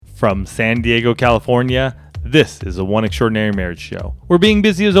From San Diego, California, this is the One Extraordinary Marriage Show, where being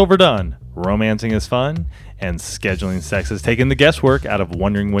busy is overdone, romancing is fun, and scheduling sex has taken the guesswork out of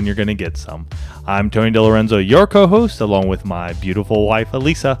wondering when you're going to get some. I'm Tony DeLorenzo, your co-host, along with my beautiful wife,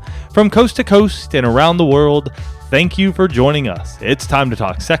 Elisa. From coast to coast and around the world, thank you for joining us. It's time to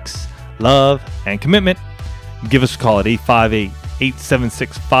talk sex, love, and commitment. Give us a call at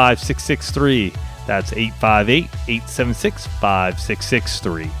 858-876-5663. That's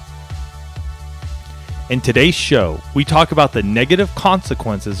 858-876-5663. In today's show, we talk about the negative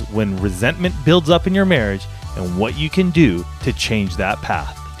consequences when resentment builds up in your marriage and what you can do to change that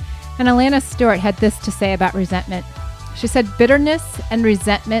path. And Alana Stewart had this to say about resentment. She said, bitterness and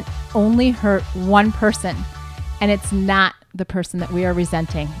resentment only hurt one person, and it's not the person that we are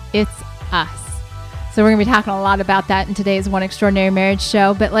resenting. It's us. So we're going to be talking a lot about that in today's One Extraordinary Marriage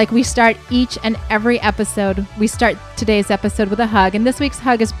Show. But like we start each and every episode, we start today's episode with a hug. And this week's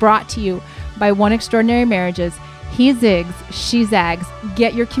hug is brought to you by One Extraordinary Marriages. He zigs, she zags.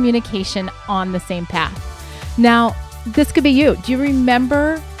 Get your communication on the same path. Now, this could be you. Do you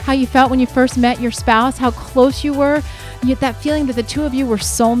remember how you felt when you first met your spouse? How close you were? You get that feeling that the two of you were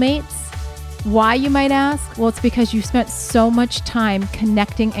soulmates? Why, you might ask? Well, it's because you spent so much time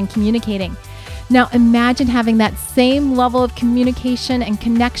connecting and communicating. Now imagine having that same level of communication and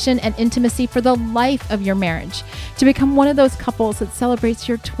connection and intimacy for the life of your marriage, to become one of those couples that celebrates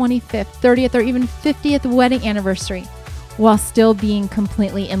your 25th, 30th, or even 50th wedding anniversary while still being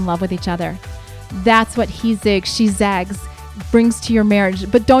completely in love with each other. That's what He Zigs, She Zags brings to your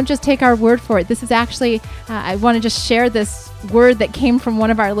marriage. But don't just take our word for it. This is actually, I want to just share this word that came from one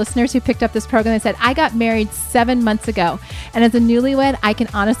of our listeners who picked up this program. They said, I got married 7 months ago. And as a newlywed, I can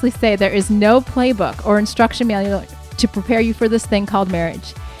honestly say there is no playbook or instruction manual to prepare you for this thing called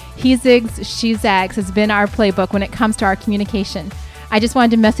marriage. He Zigs, She Zags has been our playbook when it comes to our communication. I just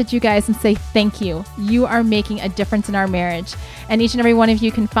wanted to message you guys and say thank you. You are making a difference in our marriage. And each and every one of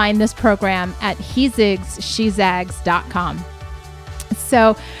you can find this program at hezigshezags.com.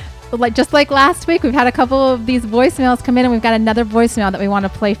 So just like last week, we've had a couple of these voicemails come in, and we've got another voicemail that we want to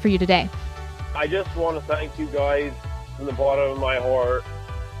play for you today. I just want to thank you guys from the bottom of my heart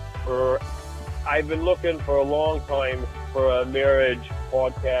I've been looking for a long time for a marriage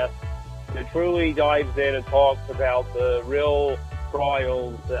podcast that truly dives in and talks about the real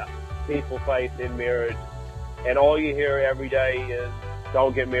trials that people face in marriage. And all you hear every day is,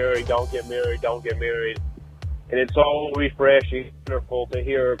 don't get married, don't get married, don't get married. And it's so refreshing, wonderful to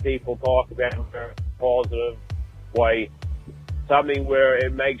hear people talk about it in a positive way. Something where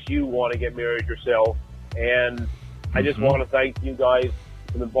it makes you want to get married yourself. And I just want to thank you guys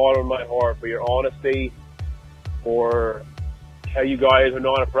from the bottom of my heart for your honesty, for how you guys are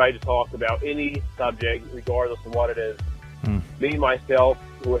not afraid to talk about any subject, regardless of what it is. Me, myself,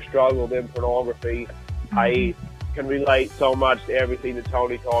 who has struggled in pornography, I can relate so much to everything that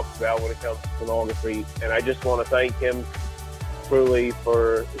Tony talks about when it comes to pornography. And I just want to thank him truly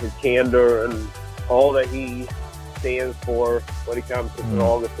for his candor and all that he stands for when it comes to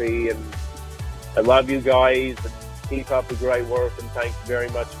pornography. And I love you guys, and keep up the great work, and thanks very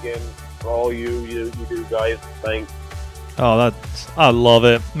much again for all you do, guys. Thanks. Oh, I love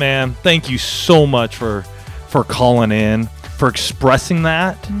it, man. Thank you so much for calling in, for expressing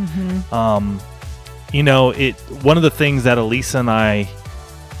that. You know, one of the things that Elisa and I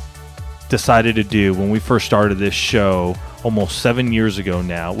decided to do when we first started this show almost 7 years ago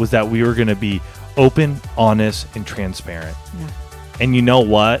now was that we were going to be open, honest, and transparent. Yeah. And you know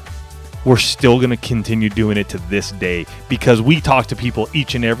what? We're still going to continue doing it to this day, because we talk to people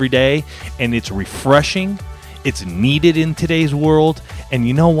each and every day, and it's refreshing. It's needed in today's world. And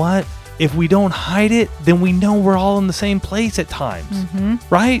you know what? If we don't hide it, then we know we're all in the same place at times,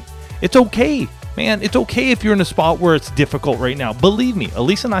 right? It's okay, man. It's okay if you're in a spot where it's difficult right now. Believe me,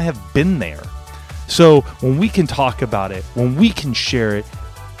 Elisa and I have been there. So when we can talk about it, when we can share it,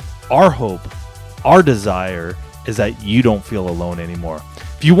 our hope, our desire is that you don't feel alone anymore.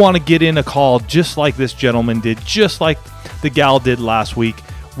 If you want to get in a call just like this gentleman did, just like the gal did last week,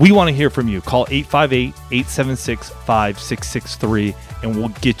 we want to hear from you. Call 858-876-5663, and we'll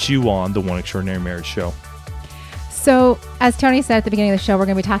get you on the One Extraordinary Marriage Show. So, as Tony said at the beginning of the show, we're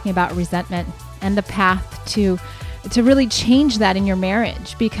going to be talking about resentment and the path to really change that in your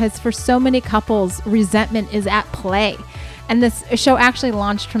marriage, because for so many couples, resentment is at play. And this show actually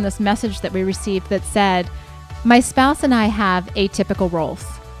launched from this message that we received that said, my spouse and I have atypical roles.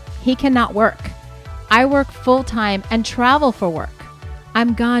 He cannot work. I work full-time and travel for work.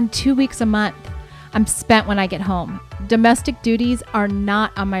 I'm gone 2 weeks a month. I'm spent when I get home. Domestic duties are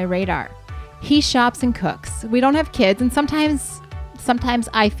not on my radar. He shops and cooks. We don't have kids, and sometimes sometimes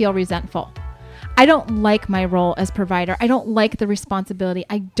I feel resentful. I don't like my role as provider. I don't like the responsibility.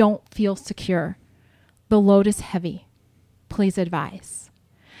 I don't feel secure. The load is heavy. Please advise.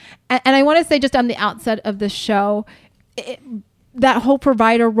 And I want to say just on the outset of the show, that whole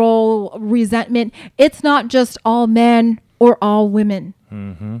provider role, resentment, it's not just all men or all women.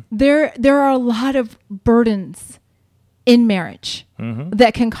 Mm-hmm. There are a lot of burdens in marriage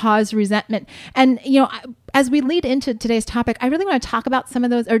that can cause resentment. And, as we lead into today's topic, I really want to talk about some of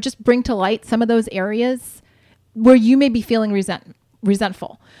those, or just bring to light some of those areas where you may be feeling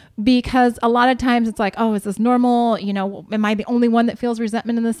resentful. Because a lot of times it's like, oh, is this normal? Am I the only one that feels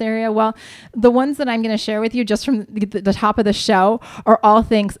resentment in this area? Well, the ones that I'm going to share with you just from the top of the show are all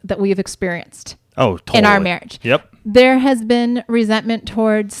things that we've experienced in our marriage. Yep. There has been resentment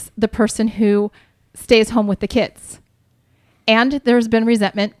towards the person who stays home with the kids. And there's been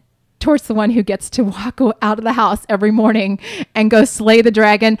resentment towards the one who gets to walk out of the house every morning and go slay the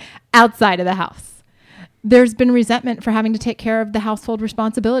dragon outside of the house. There's been resentment for having to take care of the household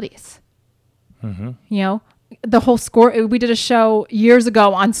responsibilities. Mm-hmm. The whole score, we did a show years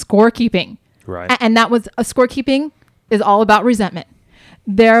ago on scorekeeping. Right. And that was scorekeeping is all about resentment.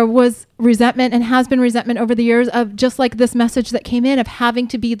 There was resentment and has been resentment over the years of just like this message that came in of having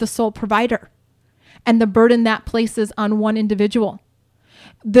to be the sole provider and the burden that places on one individual.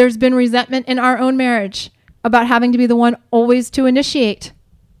 There's been resentment in our own marriage about having to be the one always to initiate.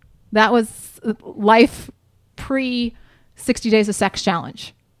 That was life pre 60 Days of Sex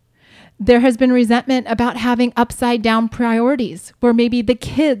Challenge. There has been resentment about having upside down priorities where maybe the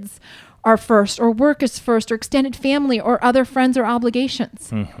kids are first or work is first or extended family or other friends or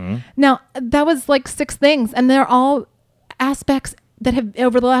obligations. Mm-hmm. Now, that was like 6 things. And they're all aspects that have,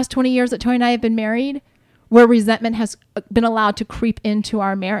 over the last 20 years that Tony and I have been married, where resentment has been allowed to creep into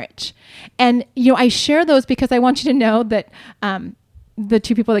our marriage. And, I share those because I want you to know that the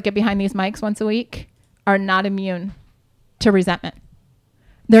 2 people that get behind these mics once a week are not immune to resentment.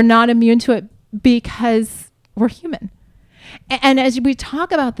 They're not immune to it because we're human. And as we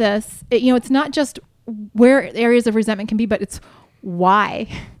talk about this, it's not just where areas of resentment can be, but it's why.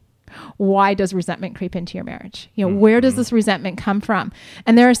 Why does resentment creep into your marriage? Where does this resentment come from?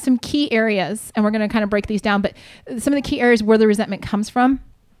 And there are some key areas, and we're going to kind of break these down, but some of the key areas where the resentment comes from.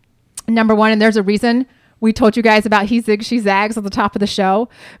 Number one, and there's a reason we told you guys about he zigs, she zags at the top of the show,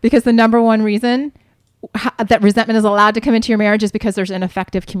 because the number one reason that resentment is allowed to come into your marriage is because there's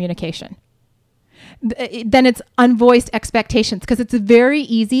ineffective communication. Then it's unvoiced expectations, because it's very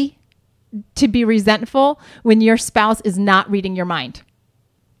easy to be resentful when your spouse is not reading your mind.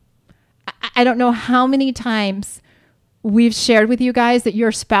 I don't know how many times we've shared with you guys that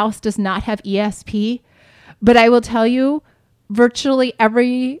your spouse does not have ESP, but I will tell you, virtually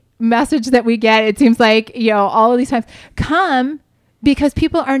every message that we get, it seems like, all of these times come because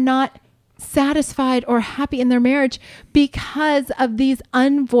people are not satisfied or happy in their marriage because of these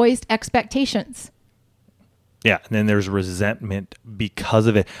unvoiced expectations. Yeah, and then there's resentment because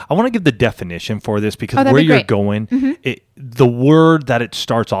of it. I want to give the definition for this because where you're going, the word that it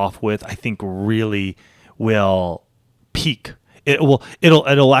starts off with, I think really will peak.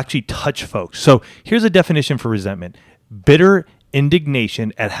 It'll actually touch folks. So here's a definition for resentment: bitter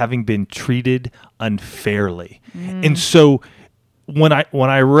indignation at having been treated unfairly. And so when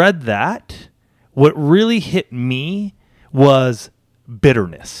I read that, what really hit me was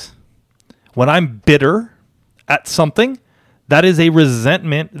bitterness. When I'm bitter at something, that is a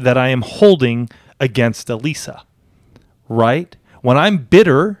resentment that I am holding against Elisa, right? When I'm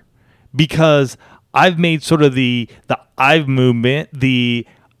bitter because I've made sort of the I've movement, it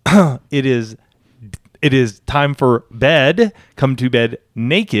is time for bed, come to bed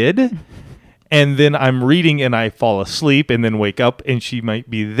naked, and then I'm reading and I fall asleep and then wake up and she might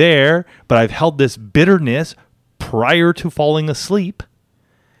be there, but I've held this bitterness prior to falling asleep.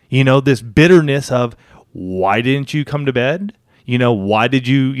 This bitterness of, why didn't you come to bed? Why did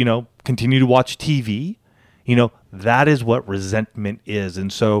you, continue to watch TV? That is what resentment is.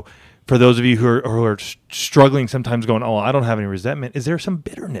 And so for those of you who are struggling sometimes going, oh, I don't have any resentment, is there some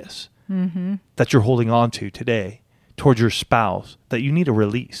bitterness that you're holding on to today towards your spouse that you need to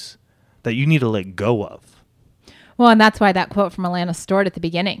release, that you need to let go of? Well, and that's why that quote from Alana Stewart at the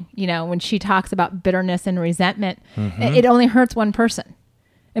beginning, when she talks about bitterness and resentment, it only hurts one person.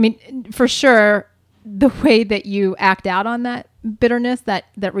 I mean, for sure, the way that you act out on that bitterness, that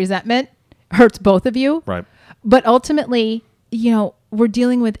resentment hurts both of you. Right. But ultimately, we're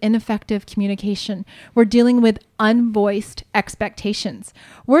dealing with ineffective communication. We're dealing with unvoiced expectations.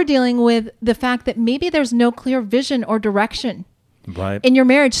 We're dealing with the fact that maybe there's no clear vision or direction Right. in your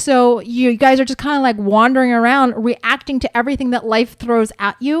marriage. So you guys are just kind of like wandering around, reacting to everything that life throws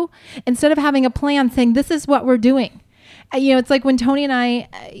at you, instead of having a plan saying, this is what we're doing. It's like when Tony and I,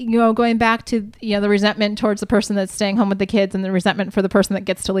 going back to, the resentment towards the person that's staying home with the kids and the resentment for the person that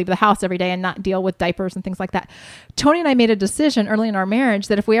gets to leave the house every day and not deal with diapers and things like that. Tony and I made a decision early in our marriage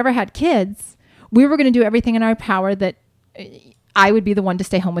that if we ever had kids, we were going to do everything in our power that I would be the one to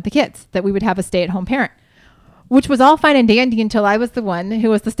stay home with the kids, that we would have a stay-at-home parent, which was all fine and dandy until I was the one who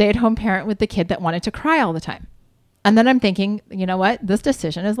was the stay-at-home parent with the kid that wanted to cry all the time. And then I'm thinking, you know what? This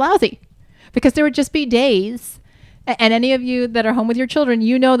decision is lousy, because there would just be days. And any of you that are home with your children,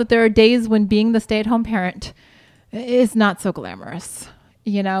 that there are days when being the stay-at-home parent is not so glamorous.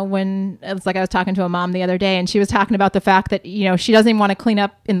 When it's like I was talking to a mom the other day, and she was talking about the fact that, she doesn't even want to clean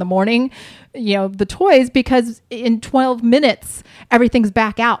up in the morning, the toys, because in 12 minutes, everything's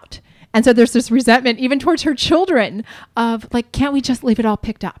back out. And so there's this resentment even towards her children of like, can't we just leave it all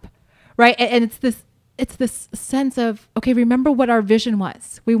picked up? Right. And it's this sense of, okay, remember what our vision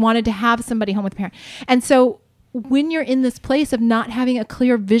was. We wanted to have somebody home with a parent. And so when you're in this place of not having a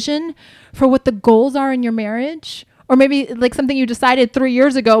clear vision for what the goals are in your marriage, or maybe like something you decided 3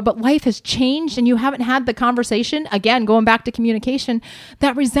 years ago, but life has changed and you haven't had the conversation, again, going back to communication,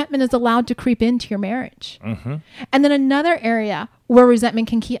 that resentment is allowed to creep into your marriage. Mm-hmm. And then another area where resentment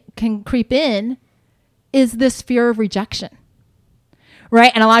can creep in is this fear of rejection.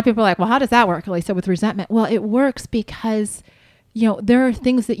 Right? And a lot of people are like, well, how does that work, Lisa, with resentment? Well, it works because, there are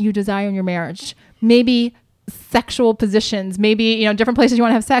things that you desire in your marriage. Maybe sexual positions, maybe, different places you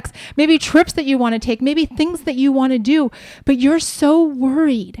want to have sex, maybe trips that you want to take, maybe things that you want to do, but you're so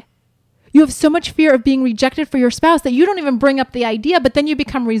worried. You have so much fear of being rejected for your spouse that you don't even bring up the idea, but then you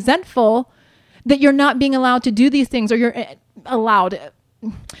become resentful that you're not being allowed to do these things, or you're that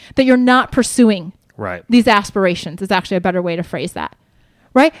you're not pursuing these aspirations is actually a better way to phrase that.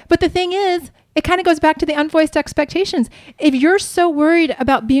 Right? But the thing is, it kind of goes back to the unvoiced expectations. If you're so worried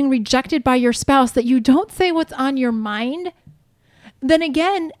about being rejected by your spouse that you don't say what's on your mind, then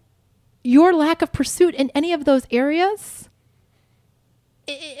again, your lack of pursuit in any of those areas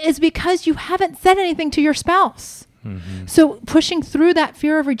is because you haven't said anything to your spouse. Mm-hmm. So pushing through that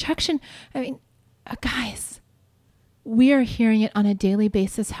fear of rejection, guys, we are hearing it on a daily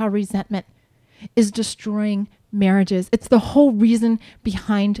basis, how resentment is destroying marriages. It's the whole reason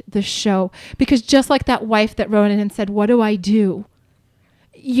behind the show, because just like that wife that wrote in and said, what do I do?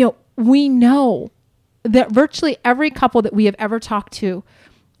 We know that virtually every couple that we have ever talked to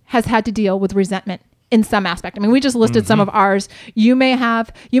has had to deal with resentment in some aspect. We just listed some of ours. You may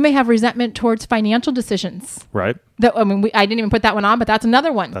have resentment towards financial decisions. Right. I didn't even put that one on, but that's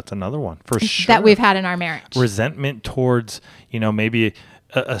another one. That's another one for sure that we've had in our marriage. Resentment towards, maybe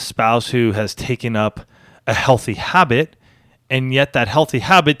a spouse who has taken up a healthy habit, and yet that healthy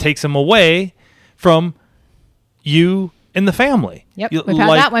habit takes them away from you and the family. Yep, we've had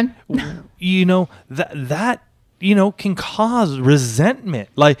that one. that can cause resentment.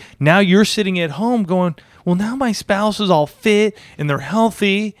 Like, now you're sitting at home going, well, now my spouse is all fit and they're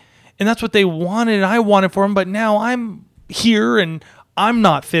healthy, and that's what they wanted and I wanted for them, but now I'm here and I'm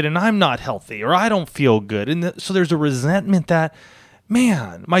not fit and I'm not healthy, or I don't feel good. And so there's a resentment that,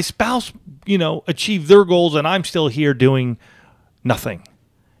 man, my spouse, achieved their goals and I'm still here doing nothing,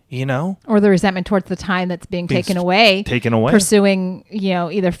 Or the resentment towards the time that's being taken away. Pursuing,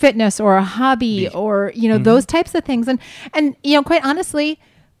 either fitness or a hobby or, those types of things. And quite honestly,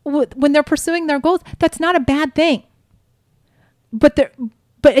 when they're pursuing their goals, that's not a bad thing. But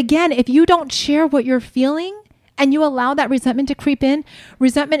again, if you don't share what you're feeling and you allow that resentment to creep in,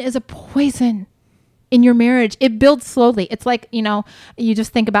 resentment is a poison in your marriage. It builds slowly. It's like, you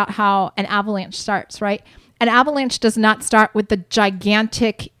just think about how an avalanche starts, right? An avalanche does not start with the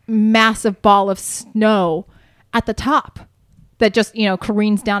gigantic, massive ball of snow at the top that just,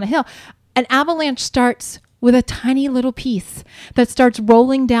 careens down a hill. An avalanche starts with a tiny little piece that starts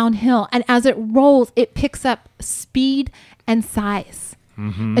rolling downhill. And as it rolls, it picks up speed and size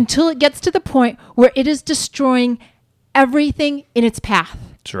until it gets to the point where it is destroying everything in its path.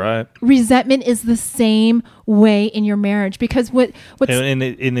 That's right. Resentment is the same way in your marriage, because what's and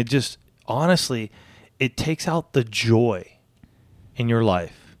it just, honestly, it takes out the joy in your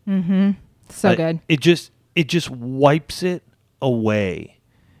life. Mm-hmm. So good. It just wipes it away.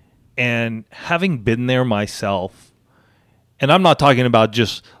 And having been there myself, and I'm not talking about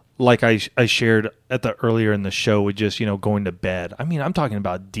just like I shared earlier in the show with just, going to bed. I'm talking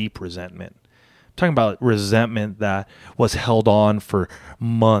about deep resentment. I'm talking about resentment that was held on for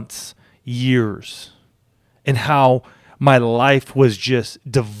months, years, and how my life was just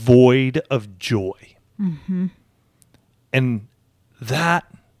devoid of joy. Mm-hmm. And that,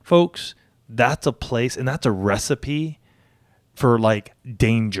 folks, that's a place and that's a recipe for like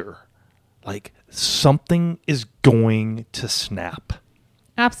danger. Like something is going to snap.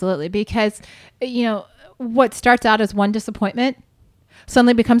 Absolutely. Because, what starts out as one disappointment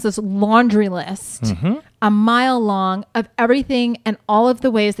suddenly becomes this laundry list, a mile long, of everything and all of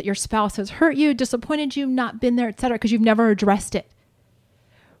the ways that your spouse has hurt you, disappointed you, not been there, etc., because you've never addressed it.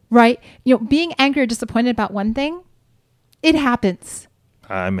 Right? Being angry or disappointed about one thing, it happens.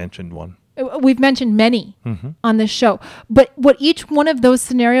 I mentioned one. We've mentioned many on this show. But what each one of those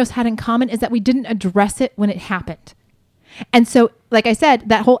scenarios had in common is that we didn't address it when it happened. And so, like I said,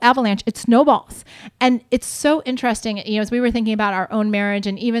 that whole avalanche, it snowballs. And it's so interesting, as we were thinking about our own marriage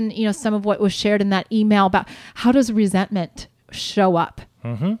and even, some of what was shared in that email about how does resentment show up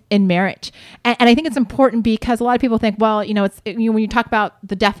in marriage. And I think it's important because a lot of people think, well, it's when you talk about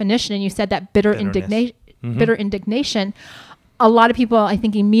the definition and you said that bitter indignation, a lot of people, I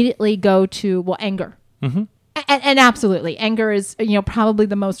think, immediately go to, anger. And absolutely, anger is, probably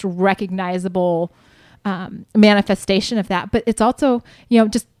the most recognizable manifestation of that. But it's also,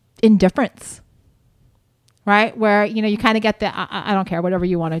 just indifference, right? Where, you kind of get the, I don't care, whatever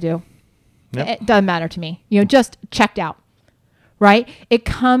you want to do. Yep. It doesn't matter to me. Just checked out, right? It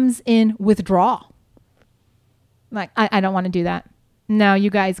comes in withdrawal. Like, I don't want to do that. No,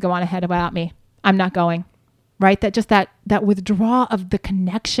 you guys go on ahead without me. I'm not going. Right? That withdrawal of the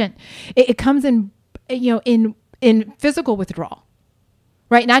connection. It comes in, in physical withdrawal,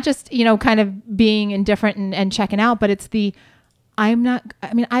 right? Not just, kind of being indifferent and checking out, but it's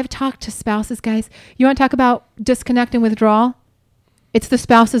I've talked to spouses, guys. You want to talk about disconnect and withdrawal? It's the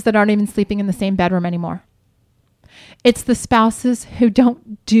spouses that aren't even sleeping in the same bedroom anymore. It's the spouses who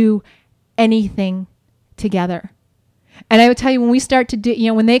don't do anything together. And I would tell you, when we start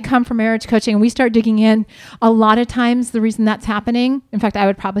to when they come for marriage coaching and we start digging in, a lot of times the reason that's happening, in fact, I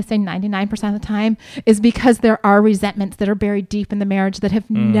would probably say 99% of the time, is because there are resentments that are buried deep in the marriage that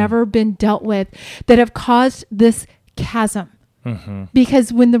have never been dealt with, that have caused this chasm.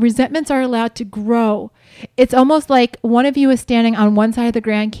 Because when the resentments are allowed to grow, it's almost like one of you is standing on one side of the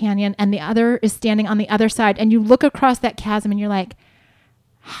Grand Canyon and the other is standing on the other side. And you look across that chasm and you're like,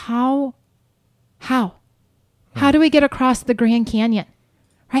 how do we get across the Grand Canyon?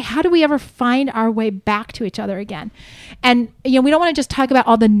 Right? How do we ever find our way back to each other again? And, we don't want to just talk about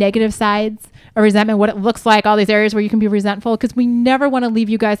all the negative sides of resentment, what it looks like, all these areas where you can be resentful, because we never want to leave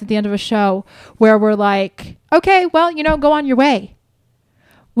you guys at the end of a show where we're like, okay, well, go on your way.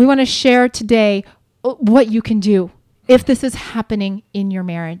 We want to share today what you can do if this is happening in your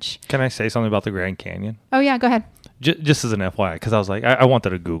marriage. Can I say something about the Grand Canyon? Oh, yeah, go ahead. Just as an FYI, because I was like, I wanted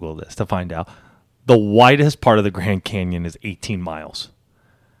to Google this to find out. The widest part of the Grand Canyon is 18 miles.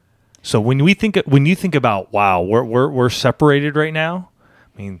 So when you think about, wow, we're separated right now.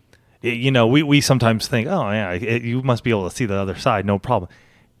 I mean, we sometimes think, oh yeah, you must be able to see the other side, no problem.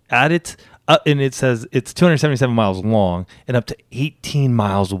 And it says it's 277 miles long and up to 18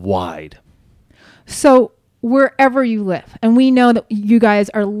 miles wide. So wherever you live, and we know that you guys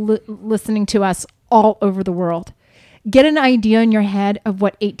are listening to us all over the world, get an idea in your head of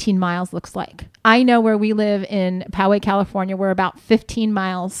what 18 miles looks like. I know where we live in Poway, California, we're about 15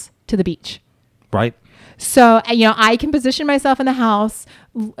 miles to the beach. Right. So, I can position myself in the house,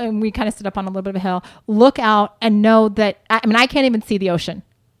 and we kind of sit up on a little bit of a hill, look out and know that, I can't even see the ocean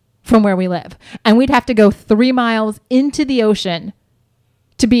from where we live. And we'd have to go 3 miles into the ocean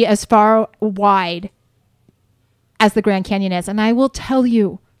to be as far wide as the Grand Canyon is. And I will tell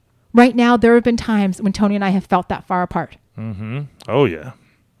you, right now, there have been times when Tony and I have felt that far apart. Oh, yeah.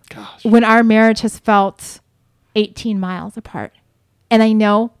 Gosh. When our marriage has felt 18 miles apart. And I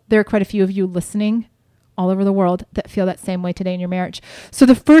know there are quite a few of you listening all over the world that feel that same way today in your marriage. So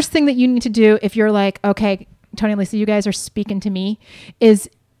the first thing that you need to do, if you're like, okay, Tony and Lisa, you guys are speaking to me, is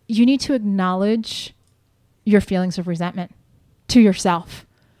you need to acknowledge your feelings of resentment to yourself.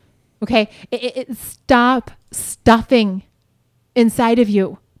 Okay? Stop stuffing inside of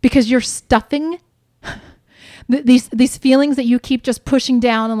you, because you're stuffing these feelings that you keep just pushing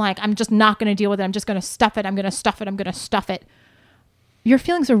down and like, I'm just not going to deal with it. I'm just going to stuff it. I'm going to stuff it. I'm going to stuff it. Your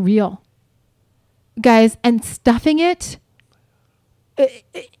feelings are real, guys, and stuffing it's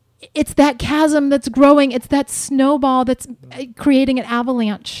that chasm that's growing. It's that snowball that's creating an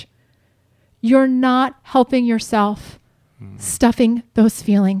avalanche. You're not helping yourself stuffing those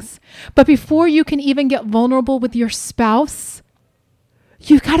feelings. But before you can even get vulnerable with your spouse,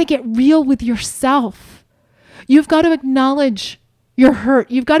 you've got to get real with yourself. You've got to acknowledge your hurt.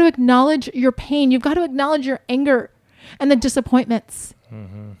 You've got to acknowledge your pain. You've got to acknowledge your anger and the disappointments.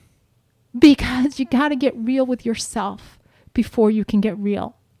 Because you got to get real with yourself before you can get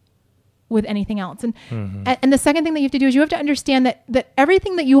real with anything else. And and the second thing that you have to do is you have to understand that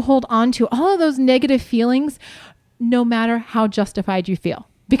everything that you hold on to, all of those negative feelings, no matter how justified you feel,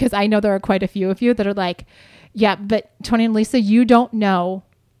 because I know there are quite a few of you that are like, yeah, but Tony and Lisa, you don't know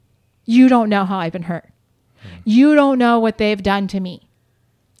how I've been hurt. You don't know what they've done to me.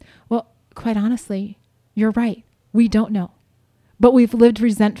 Well, quite honestly, you're right. We don't know, but we've lived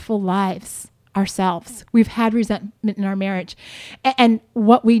resentful lives ourselves. We've had resentment in our marriage. And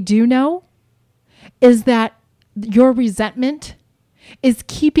what we do know is that your resentment is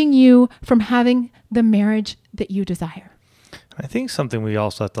keeping you from having the marriage that you desire. I think something we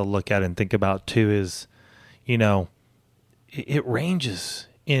also have to look at and think about too is, it ranges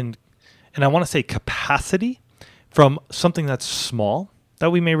in, and I want to say capacity, from something that's small that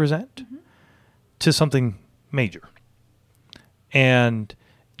we may resent to something major. And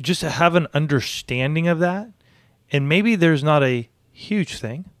just to have an understanding of that, and maybe there's not a huge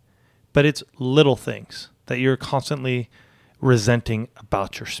thing, but it's little things that you're constantly resenting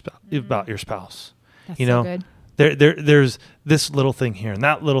about your spouse. That's so good. There's this little thing here and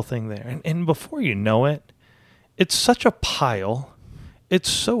that little thing there, and before you know it, it's such a pile. It's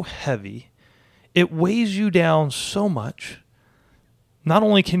so heavy. It weighs you down so much. Not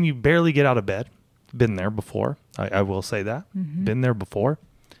only can you barely get out of bed, been there before. I will say that, been there before.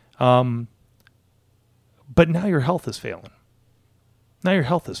 But now your health is failing.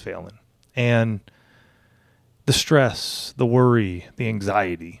 And the stress, the worry, the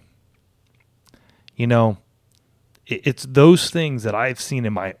anxiety, it's those things that I've seen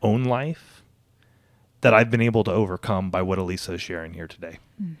in my own life that I've been able to overcome by what Elisa is sharing here today.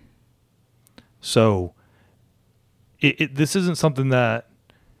 So this isn't something that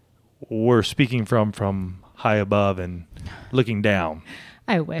we're speaking from high above and looking down.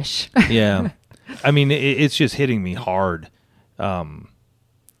 I wish. Yeah. I mean, it's just hitting me hard,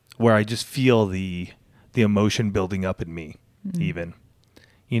 where I just feel the emotion building up in me, even,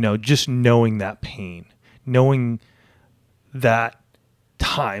 just knowing that pain, knowing that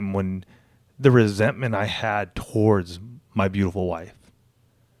time when the resentment I had towards my beautiful wife,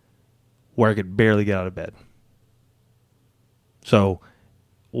 where I could barely get out of bed. So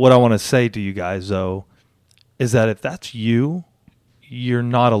what I want to say to you guys, though, is that if that's you, you're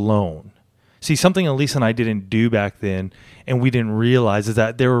not alone. See, something Elisa and I didn't do back then, and we didn't realize, is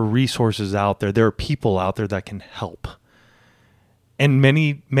that there are resources out there. There are people out there that can help. And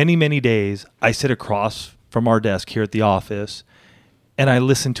many, many, many days, I sit across from our desk here at the office, and I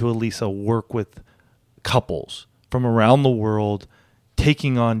listen to Elisa work with couples from around the world,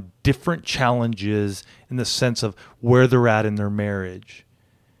 taking on different challenges in the sense of where they're at in their marriage,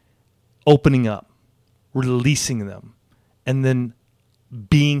 opening up, releasing them, and then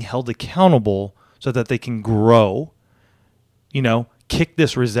being held accountable so that they can grow, kick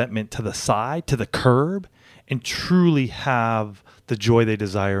this resentment to the side, to the curb, and truly have the joy they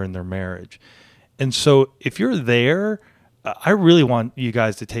desire in their marriage. And so if you're there, I really want you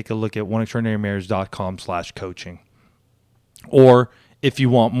guys to take a look at oneextraordinarymarriage.com/coaching. Or if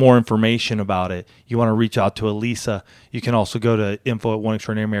you want more information about it, you want to reach out to Elisa, you can also go to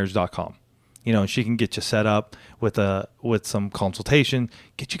info@oneextraordinarymarriage.com. And she can get you set up with some consultation,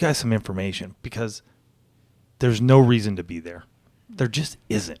 get you guys some information, because there's no reason to be there. There just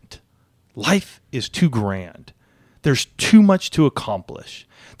isn't. Life is too grand. There's too much to accomplish.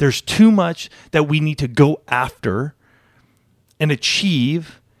 There's too much that we need to go after and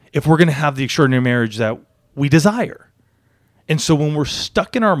achieve if we're going to have the extraordinary marriage that we desire. And so when we're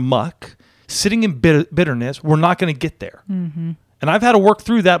stuck in our muck, sitting in bitterness, we're not going to get there. Mm-hmm. And I've had to work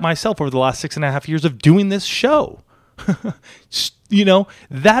through that myself over the last 6.5 years of doing this show.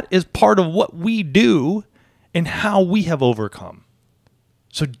 That is part of what we do and how we have overcome.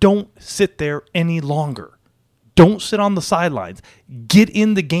 So don't sit there any longer. Don't sit on the sidelines. Get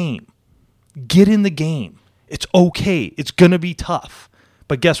in the game. Get in the game. It's okay. It's going to be tough.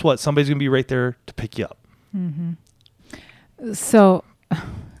 But guess what? Somebody's going to be right there to pick you up. Mm-hmm. So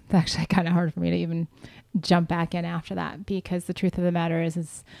it's actually kind of hard for me to even jump back in after that, because the truth of the matter is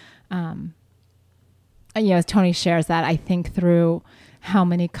as Tony shares that, I think through how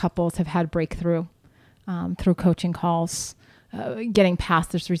many couples have had breakthrough through coaching calls, getting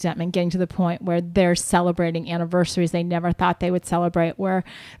past this resentment, getting to the point where they're celebrating anniversaries they never thought they would celebrate, where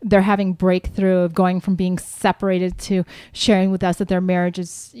they're having breakthrough of going from being separated to sharing with us that their marriage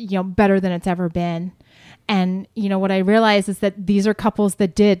is, better than it's ever been. And, what I realized is that these are couples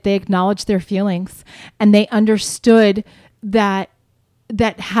that they acknowledged their feelings, and they understood that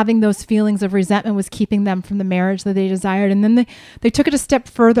having those feelings of resentment was keeping them from the marriage that they desired. And then they took it a step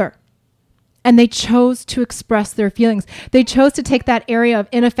further, And they chose to express their feelings. They chose to take that area of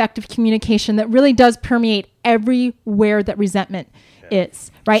ineffective communication that really does permeate everywhere that resentment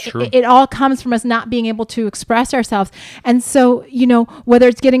is, right? It all comes from us not being able to express ourselves. And so, whether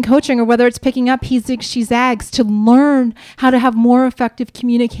it's getting coaching or whether it's picking up he zigs, she zags to learn how to have more effective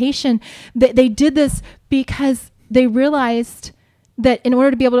communication, they did this because they realized that in order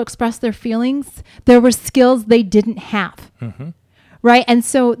to be able to express their feelings, there were skills they didn't have. Mm-hmm. Right. And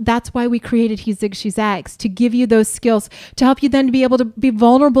so that's why we created He Zigs, She Zags, to give you those skills, to help you then to be able to be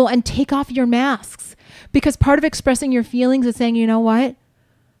vulnerable and take off your masks. Because part of expressing your feelings is saying, you know what?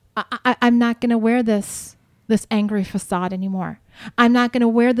 I'm not going to wear this angry facade anymore. I'm not going to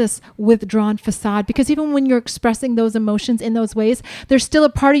wear this withdrawn facade, because even when you're expressing those emotions in those ways, there's still a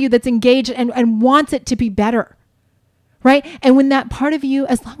part of you that's engaged and wants it to be better. Right. And when that part of you,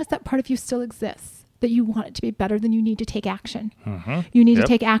 as long as that part of you still exists, that you want it to be better, then you need to take action. Mm-hmm. You need to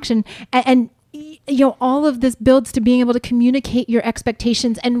take action. And all of this builds to being able to communicate your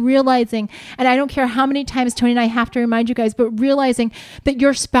expectations and realizing, and I don't care how many times Tony and I have to remind you guys, but realizing that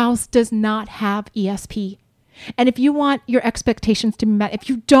your spouse does not have ESP. And if you want your expectations to be met, if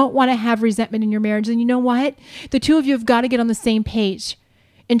you don't want to have resentment in your marriage, then you know what? The two of you have got to get on the same page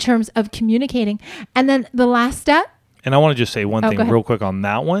in terms of communicating. And then the last step. And I want to just say one thing real quick on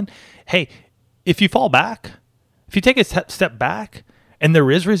that one. Hey, if you fall back, if you take a step back and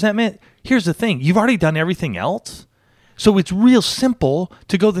there is resentment, here's the thing. You've already done everything else. So it's real simple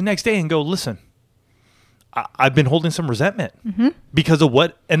to go the next day and go, listen, I've been holding some resentment because of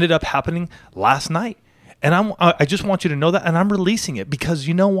what ended up happening last night. And I just want you to know that. And I'm releasing it because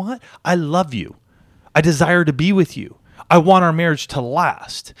you know what? I love you. I desire to be with you. I want our marriage to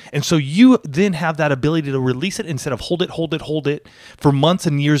last. And so you then have that ability to release it instead of hold it for months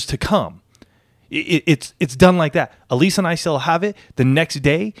and years to come. It's done like that. Elise and I still have it. The next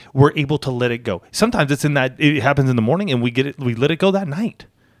day, we're able to let it go. Sometimes it happens in the morning and we let it go that night.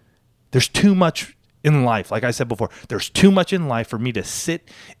 There's too much in life. Like I said before, there's too much in life for me to sit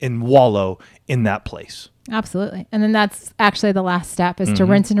and wallow in that place. Absolutely. And then that's actually the last step is to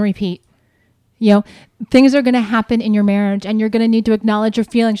rinse and repeat. Things are going to happen in your marriage and you're going to need to acknowledge your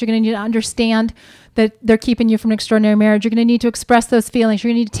feelings. You're going to need to understand that they're keeping you from an extraordinary marriage. You're going to need to express those feelings. You're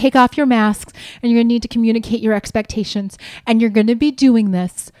going to need to take off your masks and you're going to need to communicate your expectations. And you're going to be doing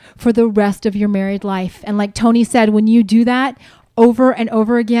this for the rest of your married life. And like Tony said, when you do that over and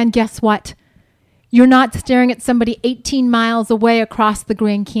over again, guess what? You're not staring at somebody 18 miles away across the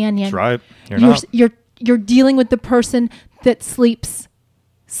Grand Canyon. That's right. You're not. You're dealing with the person that sleeps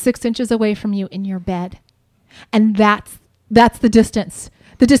 6 inches away from you in your bed. And that's the distance.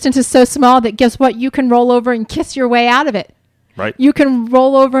 The distance is so small that guess what? You can roll over and kiss your way out of it. Right. You can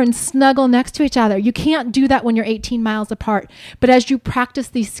roll over and snuggle next to each other. You can't do that when you're 18 miles apart. But as you practice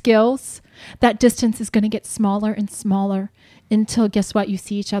these skills, that distance is going to get smaller and smaller until guess what? You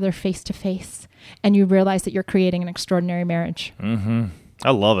see each other face to face and you realize that you're creating an extraordinary marriage. Mm-hmm.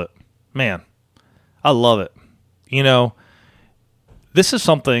 I love it. Man, I love it. This is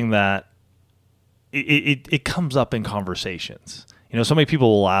something that it comes up in conversations. So many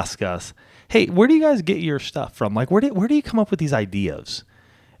people will ask us, hey, where do you guys get your stuff from? Like, where do you come up with these ideas?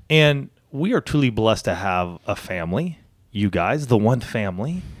 And we are truly blessed to have a family, you guys, the one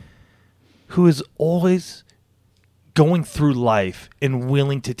family, who is always going through life and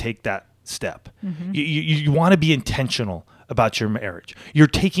willing to take that step. Mm-hmm. You want to be intentional about your marriage. You're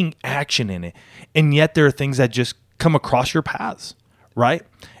taking action in it. And yet there are things that just come across your paths. Right?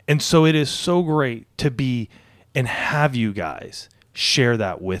 And so it is so great to be and have you guys share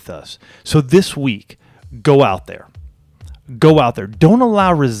that with us. So this week, go out there. Don't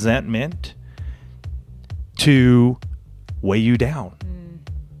allow resentment to weigh you down.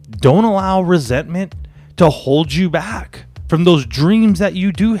 Don't allow resentment to hold you back from those dreams that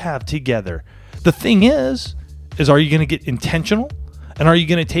you do have together. The thing is are you going to get intentional? And are you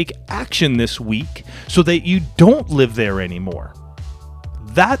going to take action this week so that you don't live there anymore?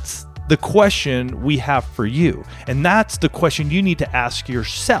 That's the question we have for you. And that's the question you need to ask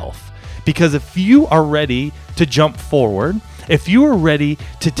yourself. Because if you are ready to jump forward, if you are ready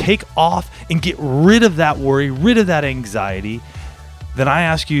to take off and get rid of that worry, rid of that anxiety, then I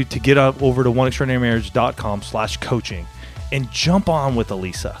ask you to get up over to oneextraordinarymarriage.com/coaching and jump on with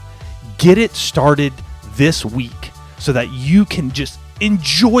Elisa. Get it started this week so that you can just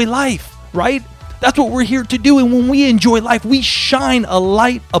enjoy life, right? That's what we're here to do. And when we enjoy life, we shine a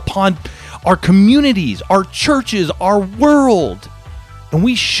light upon our communities, our churches, our world. And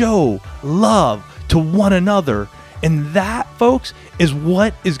we show love to one another. And that, folks, is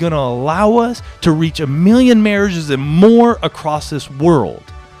what is going to allow us to reach 1 million marriages and more across this world.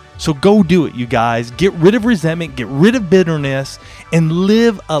 So go do it, you guys. Get rid of resentment, get rid of bitterness, and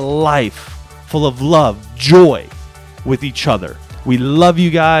live a life full of love, joy with each other. We love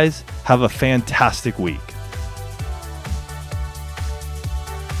you guys. Have a fantastic week.